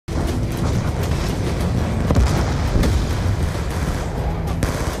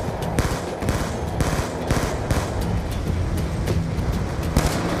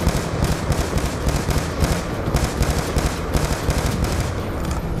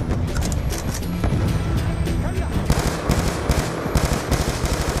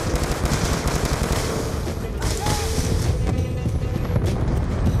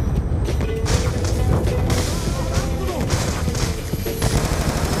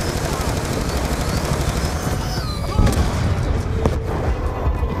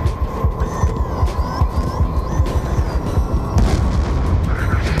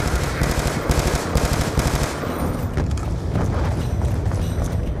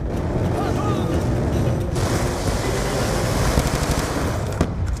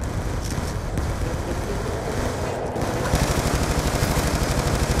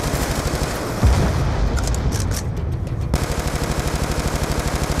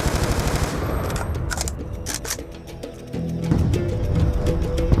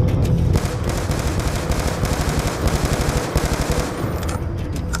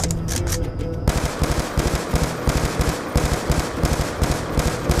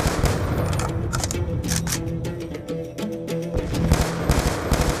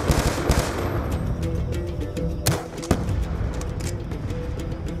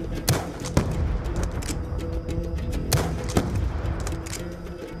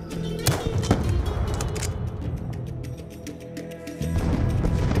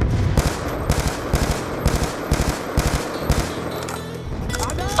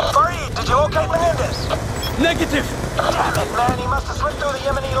man. He must have slipped through the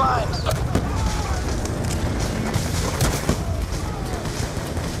Yemeni lines.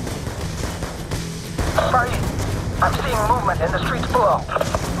 Farid, I'm seeing movement in the streets below.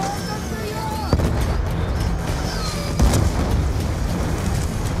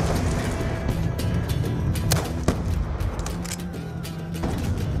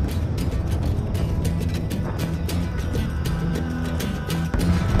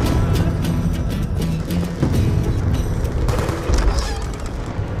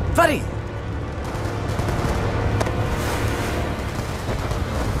 Farid!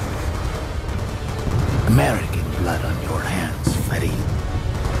 American blood on your hands, Farid.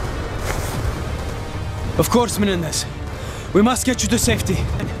 Of course, Menendez. We must get you to safety.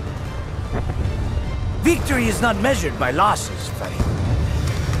 Victory is not measured by losses, Farid.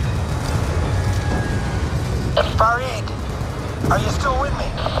 Farid, are you still with me?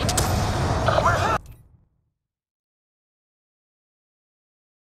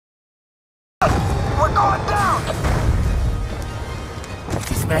 We're going down!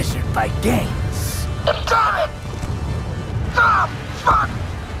 It is measured by gains. Damn it! Ah, fuck!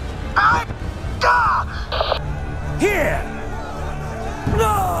 Here!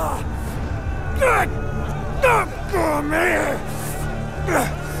 No! Come here!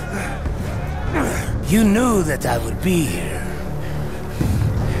 You knew that I would be here.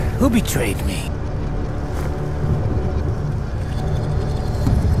 Who betrayed me?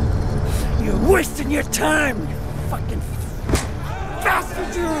 You're wasting your time, you fucking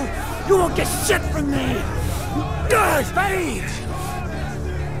bastard, you! You won't get shit from me! Farid!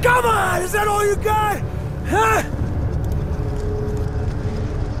 Come on! Is that all you got? Huh?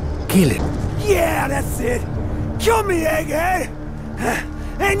 Kill it. Yeah, that's it! Kill me, egghead!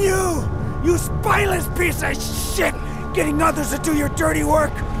 And you spineless piece of shit! Getting others to do your dirty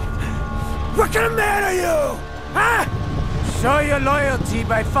work! What kind of man are you? Huh? Show your loyalty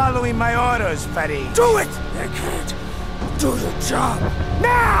by following my orders, Farid. Do it, egghead! Do your job!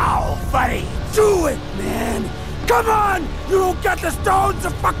 Now, Farid! Do it, man! Come on! You don't got the stones to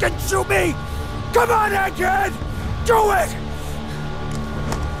fucking shoot me! Come on, egghead! Do it!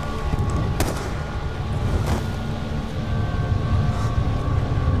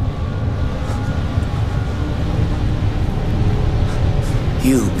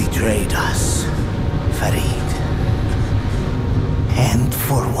 You betrayed us, Farid. And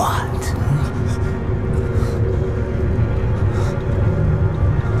for what?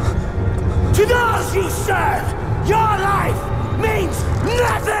 To those you serve, your life means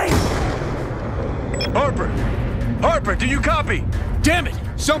nothing! Harper! Harper, do you copy? Damn it!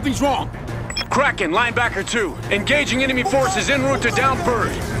 Something's wrong! Kraken, linebacker 2. Engaging enemy forces en route to down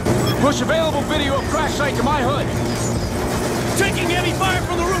Bird. Push available video of crash site to my HUD. Taking heavy fire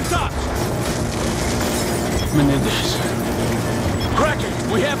from the rooftops! Menendez.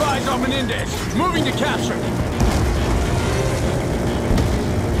 Kraken, we have eyes on Menendez. Moving to capture.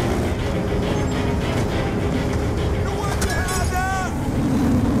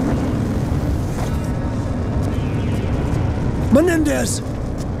 Menendez!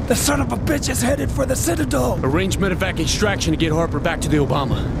 The son of a bitch is headed for the Citadel! Arrange medevac extraction to get Harper back to the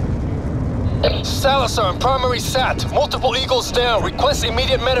Obama. Salazar, primary SAT. Multiple Eagles down. Request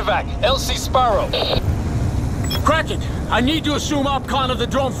immediate medevac. LC Sparrow. Kraken, I need to assume OpCon of the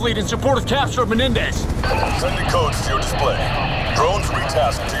drone fleet in support of capture of Menendez. Sending codes to your display. Drones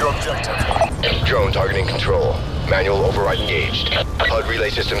retasked to your objective. Drone targeting control. Manual override engaged. HUD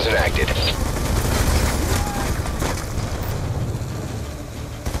relay systems enacted.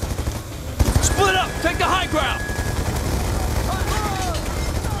 Split up! Take the high ground!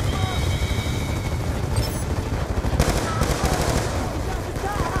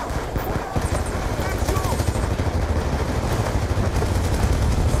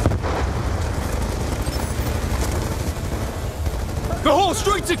 The whole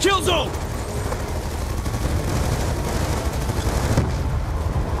street's a kill zone!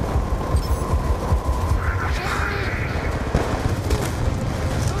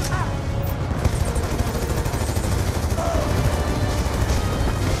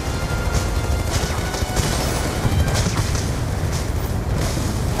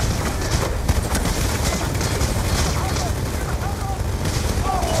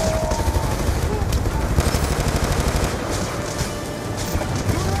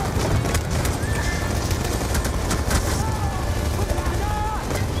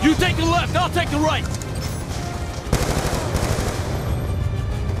 You take the left, I'll take the right!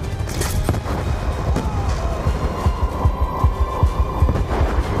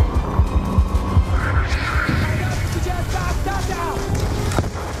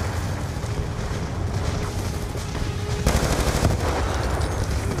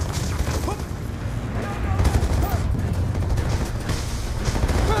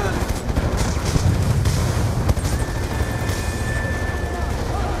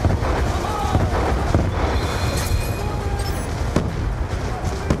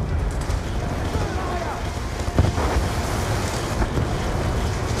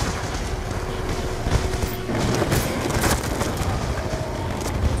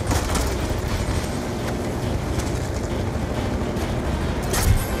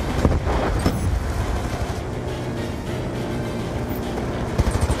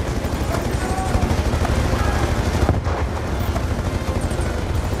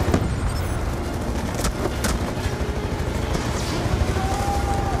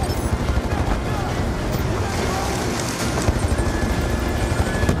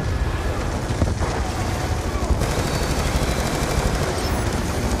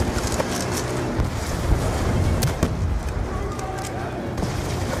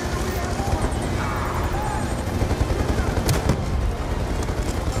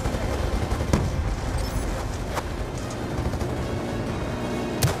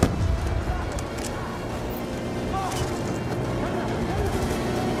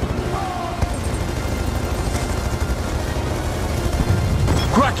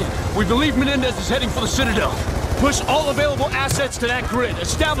 We believe Menendez is heading for the Citadel. Push all available assets to that grid.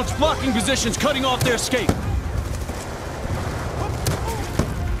 Establish blocking positions, cutting off their escape.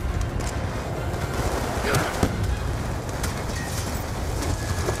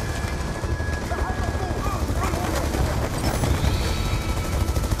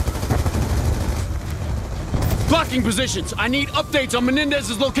 Blocking positions. I need updates on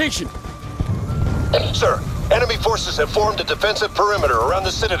Menendez's location. Sir, enemy forces have formed a defensive perimeter around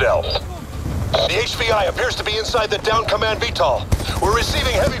the Citadel. The HVI appears to be inside the down command VTOL. We're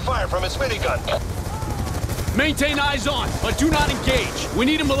receiving heavy fire from its minigun. Maintain eyes on, but do not engage. We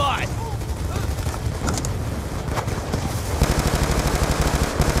need him alive.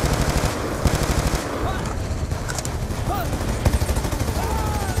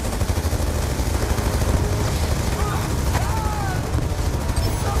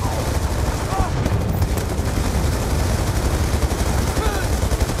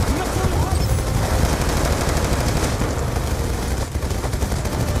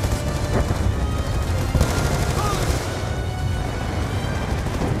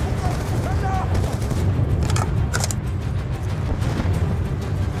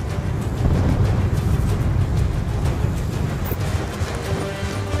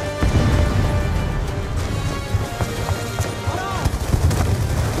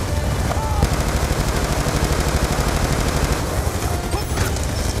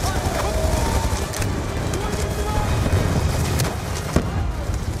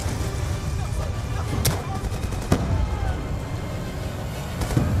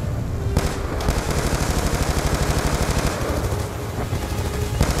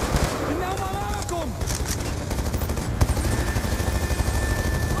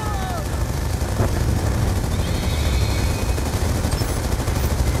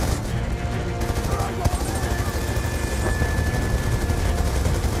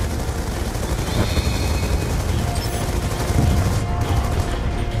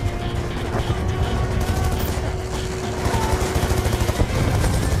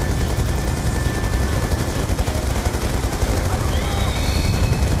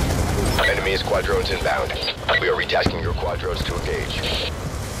 Quadrones inbound. We are retasking your quadrones to engage.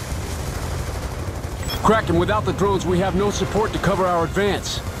 Kraken, without the drones, we have no support to cover our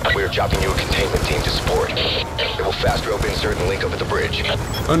advance. We are chopping you a containment team to support. It will fast rope insert and link up at the bridge.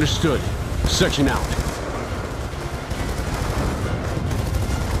 Understood. Section out.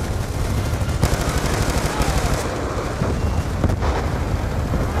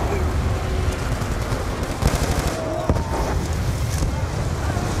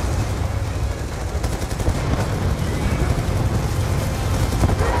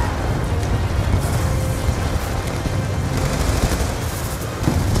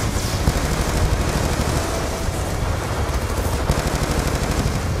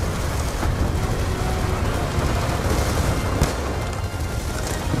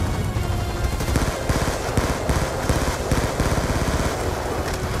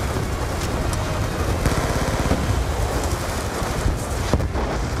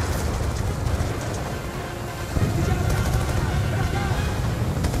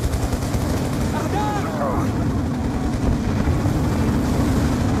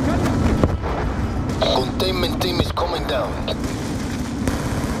 Containment team is coming down.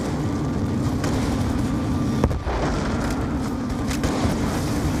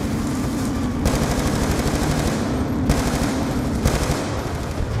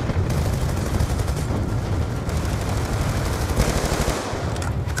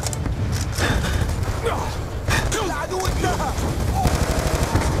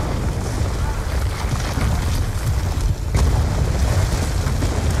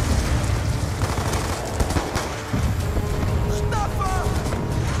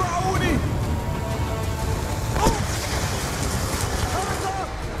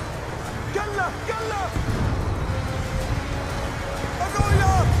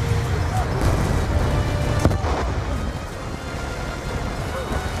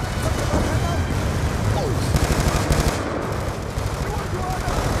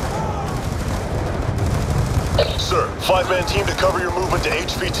 Sir, 5-man team to cover your movement to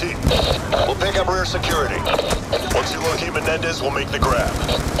HVT. We'll pick up rear security. Once you locate Menendez, we'll make the grab.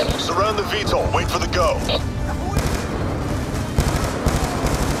 Surround the VTOL, wait for the go.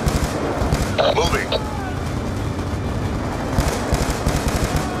 Moving.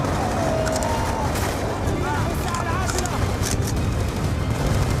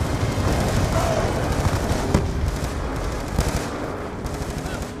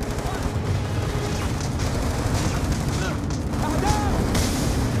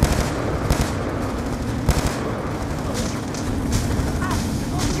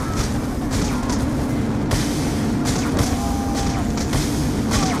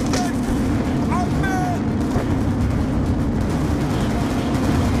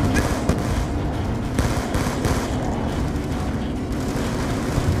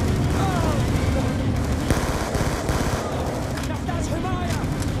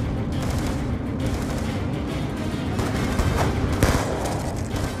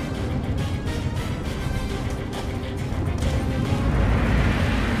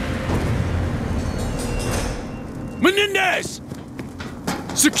 Menendez!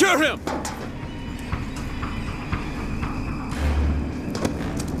 Secure him!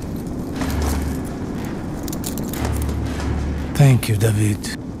 Thank you, David.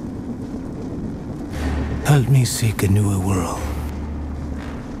 Help me seek a newer world.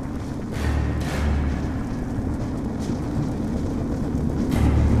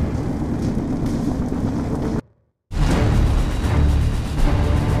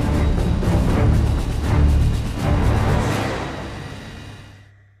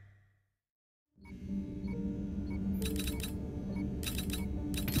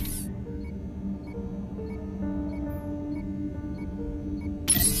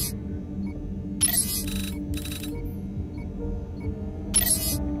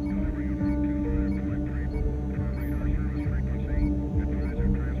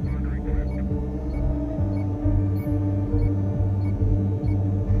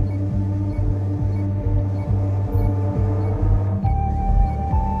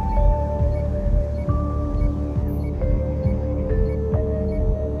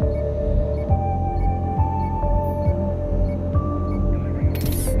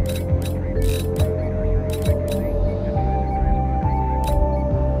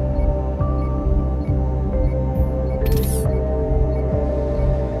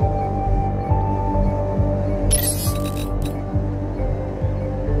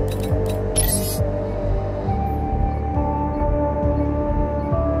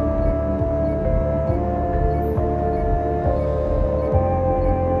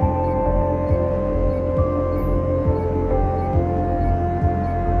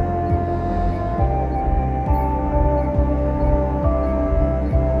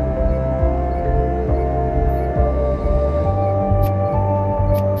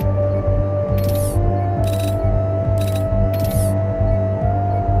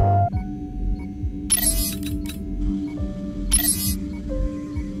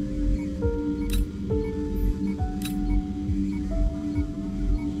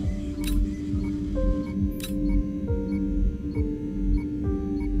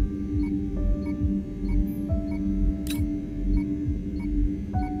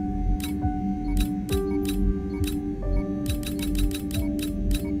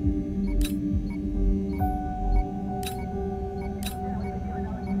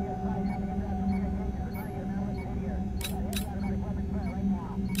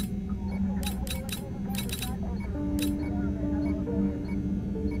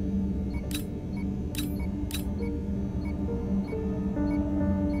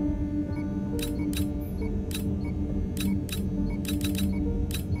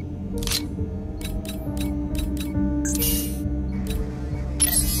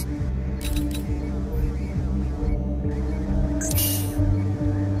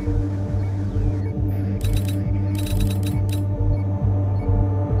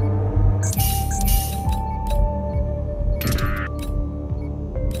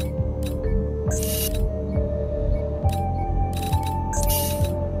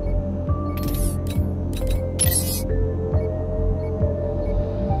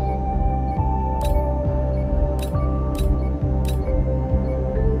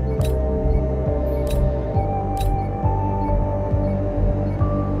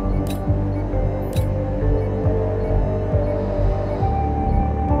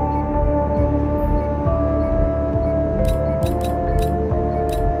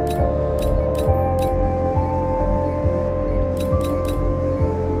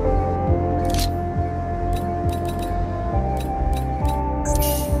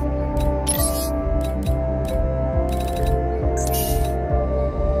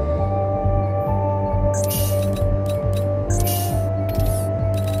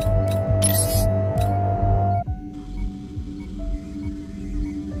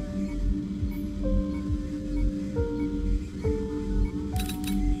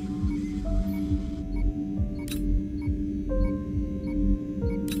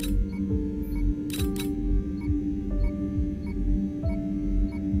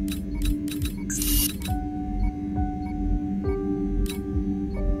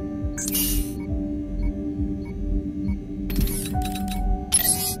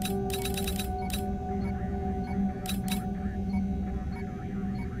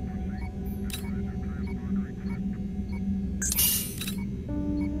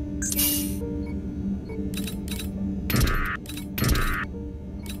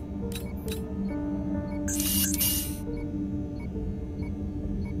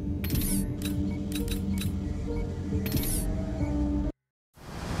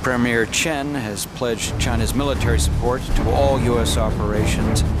 Premier Chen has pledged China's military support to all U.S.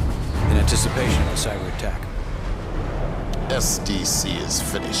 operations in anticipation of a cyber attack. SDC is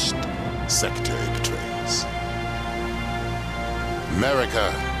finished, Secretary Petraeus.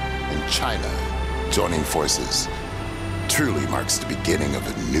 America and China joining forces truly marks the beginning of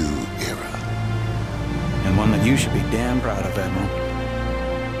a new era. And one that you should be damn proud of, Admiral.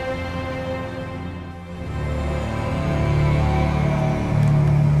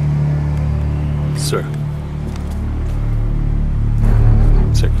 Sir.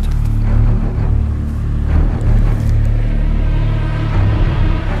 Secretary.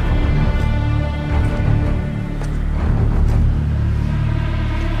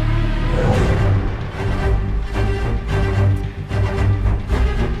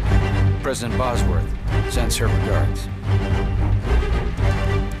 President Bosworth sends her regards.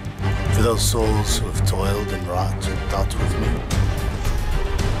 For those souls who have toiled and wrought and thought with me,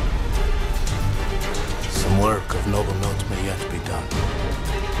 some work of noble note may yet be done.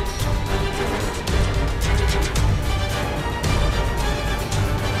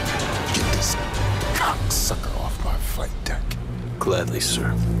 Get this cocksucker off my flight deck. Gladly,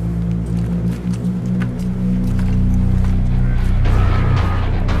 sir.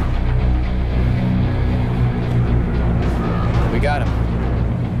 We got him.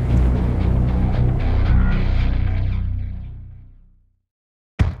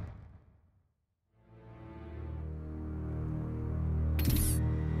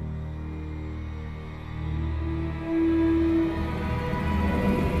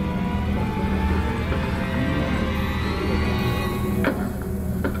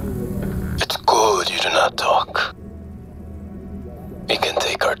 It's good you do not talk. We can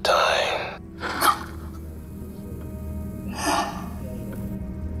take our time.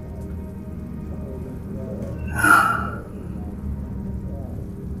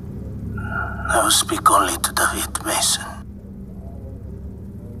 I will speak only to David Mason.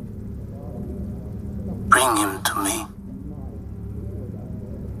 Bring him to me.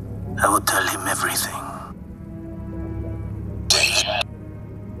 I will tell him everything. David.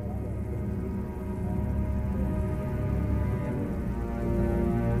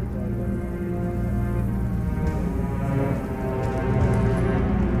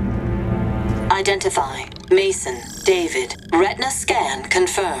 Identify. Mason, David. Retina scan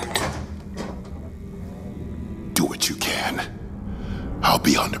confirmed. Do what you can. I'll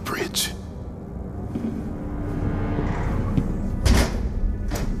be on the bridge.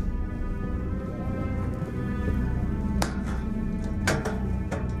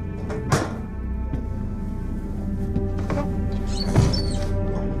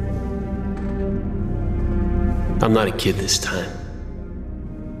 I'm not a kid this time.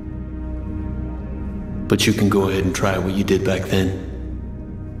 But you can go ahead and try what you did back then.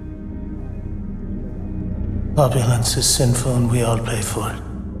 Opulence is sinful and we all pay for it.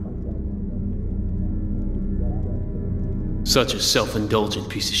 Such a self-indulgent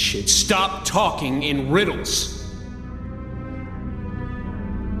piece of shit. Stop talking in riddles!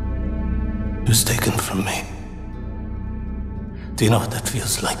 It was taken from me. Do you know what that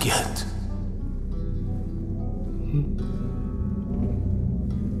feels like yet?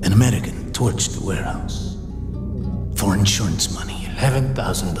 An American torched the warehouse. For insurance money,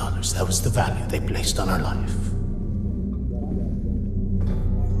 $11,000. That was the value they placed on her life.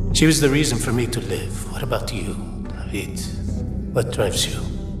 She was the reason for me to live. What about you, David? What drives you?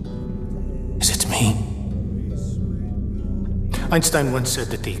 Is it me? Einstein once said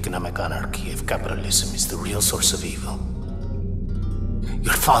that the economic anarchy of capitalism is the real source of evil.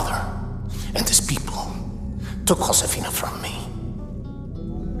 Your father and his people took Josefina from me.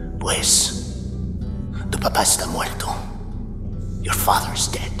 Pues, tu papá está muerto. Your father is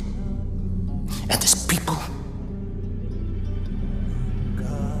dead. And his people.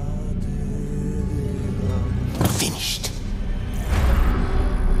 Finished.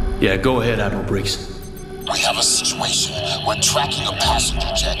 Yeah, go ahead, Admiral Briggs. We have a situation. We're tracking a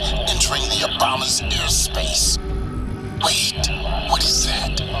passenger jet entering the Obama's airspace. Wait, what is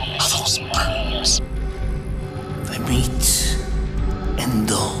that? Are those birds? They meet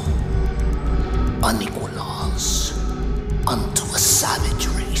Endo, Nicholas, unto a savage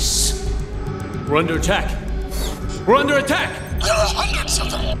race. We're under attack. We're under attack! There are hundreds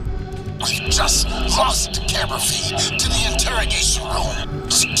of them. We've just lost camera feed to the interrogation room.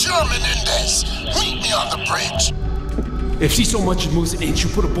 Secure Menendez. Meet me on the bridge. If he so much as moves an inch, you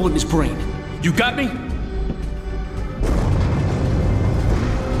put a bullet in his brain. You got me?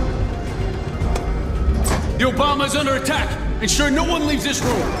 The Obama's under attack. Ensure no one leaves this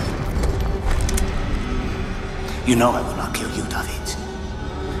room. You know I will not kill you, David.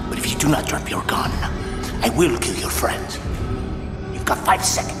 But if you do not drop your gun, I will kill your friend. You've got 5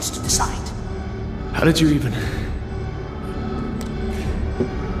 seconds to decide. How did you even...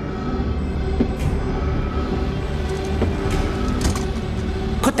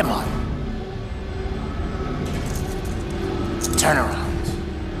 Put them on. Turn around.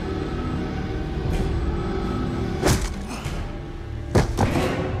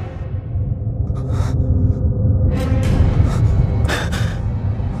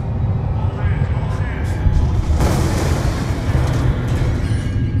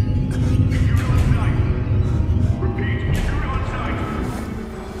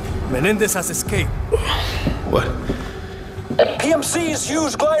 Menendez has escaped. What? PMCs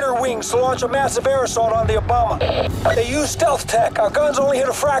use glider wings to launch a massive air assault on the Obama. They use stealth tech. Our guns only hit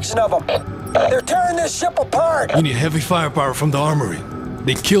a fraction of them. They're tearing this ship apart. We need heavy firepower from the armory.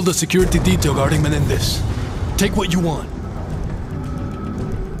 They killed the security detail guarding Menendez. Take what you want.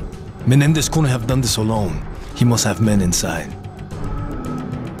 Menendez couldn't have done this alone. He must have men inside.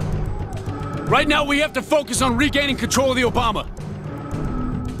 Right now, we have to focus on regaining control of the Obama.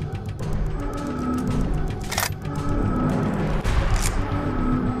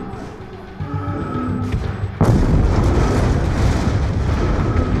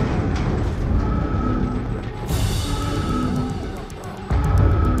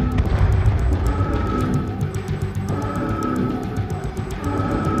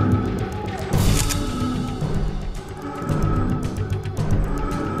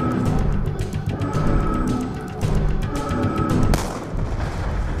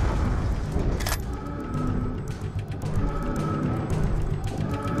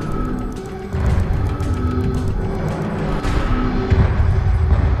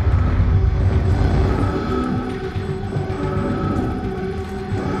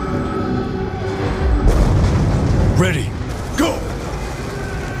 Ready. Go!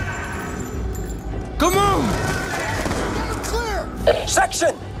 Come on! Clear!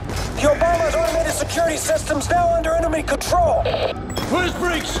 Section! The Obama's automated security system's now under enemy control. Where's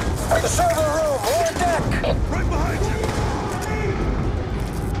Briggs? The server room, on deck. Right behind you!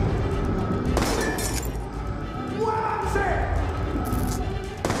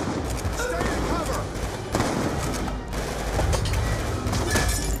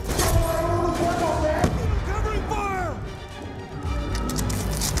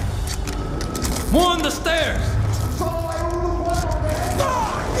 More on the stairs!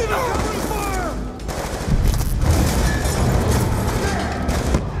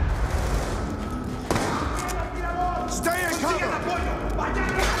 Stay in cover!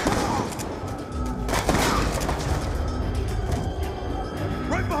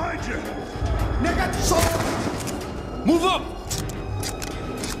 Right behind you! Move up!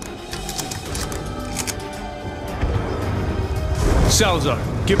 Salazar,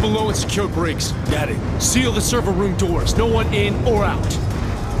 get below and secure Briggs. Got it. Seal the server room doors. No one in or out.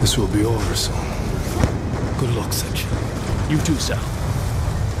 This will be over soon. Good luck, Section. You too, Sal.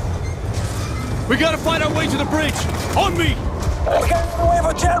 We gotta find our way to the bridge. On me! We got a wave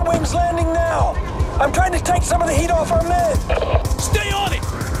of jet wings landing now. I'm trying to take some of the heat off our men. Stay on it!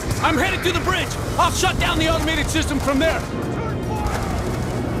 I'm headed to the bridge. I'll shut down the automated system from there.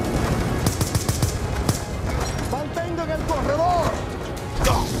 Mantengan el corredor.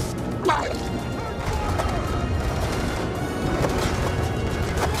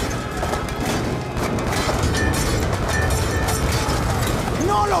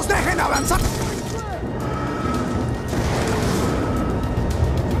 ¡No los dejen avanzar!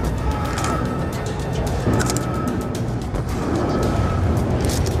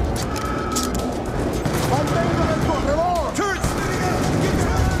 ¡Mantengan el corredor!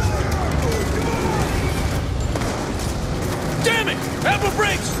 Damn it! Admiral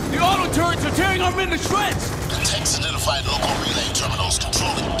Briggs! The auto turrets are tearing our men to shreds! The techs identified local relay terminals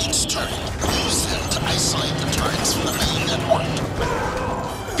controlling each turret. Use them to isolate the turrets from the main network.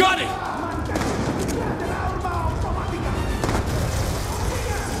 Got it!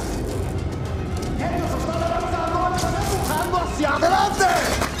 ¡Hacia adelante!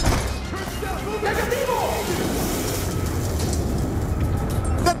 ¡Negativo!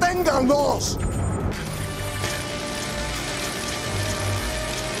 ¡Deténganlos!